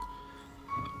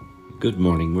Good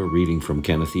morning. We're reading from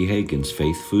Kenneth Hagin's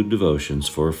Faith Food Devotions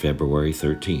for February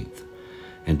 13th.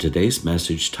 And today's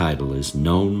message title is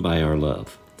Known by Our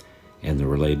Love. And the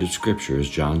related scripture is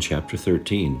John chapter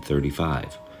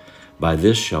 13:35. By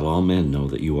this shall all men know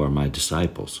that you are my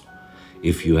disciples,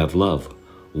 if you have love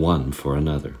one for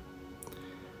another.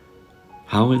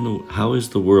 How is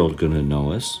the world going to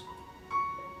know us?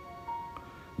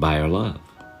 By our love.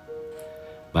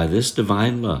 By this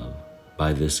divine love,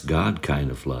 by this God kind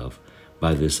of love,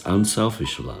 by this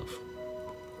unselfish love.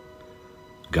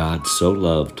 God so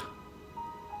loved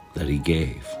that he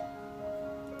gave.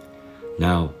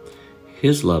 Now,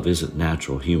 his love isn't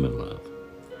natural human love.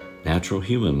 Natural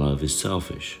human love is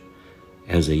selfish.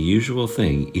 As a usual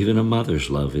thing, even a mother's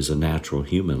love is a natural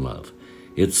human love.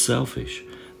 It's selfish.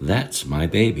 That's my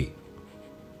baby.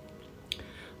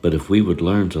 But if we would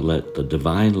learn to let the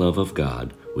divine love of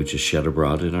God, which is shed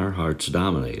abroad in our hearts,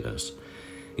 dominate us,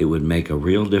 it would make a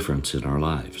real difference in our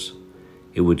lives.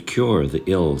 It would cure the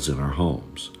ills in our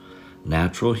homes.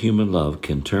 Natural human love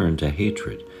can turn to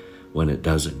hatred when it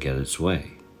doesn't get its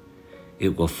way.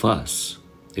 It will fuss,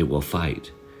 it will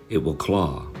fight, it will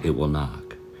claw, it will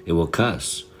knock, it will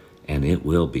cuss, and it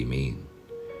will be mean.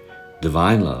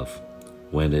 Divine love,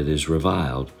 when it is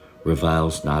reviled,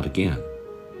 reviles not again.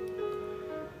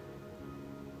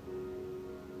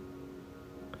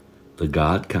 The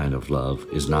God kind of love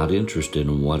is not interested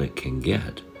in what it can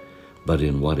get, but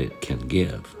in what it can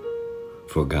give.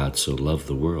 For God so loved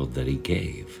the world that he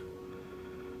gave.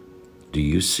 Do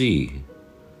you see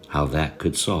how that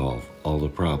could solve all the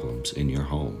problems in your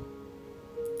home?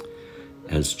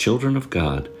 As children of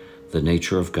God, the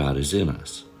nature of God is in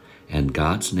us, and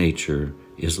God's nature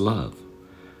is love.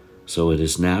 So it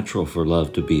is natural for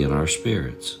love to be in our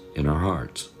spirits, in our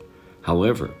hearts.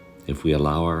 However, if we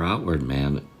allow our outward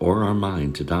man or our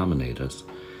mind to dominate us,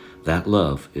 that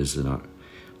love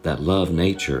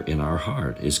nature in our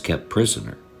heart is kept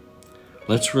prisoner.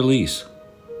 Let's release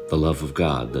the love of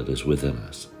God that is within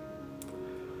us.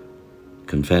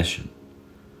 Confession.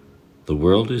 The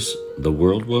world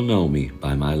will know me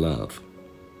by my love.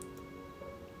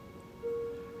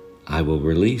 I will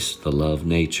release the love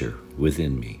nature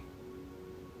within me.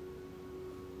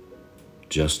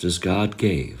 Just as God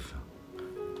gave,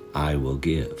 I will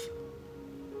give.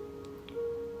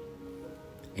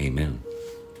 Amen.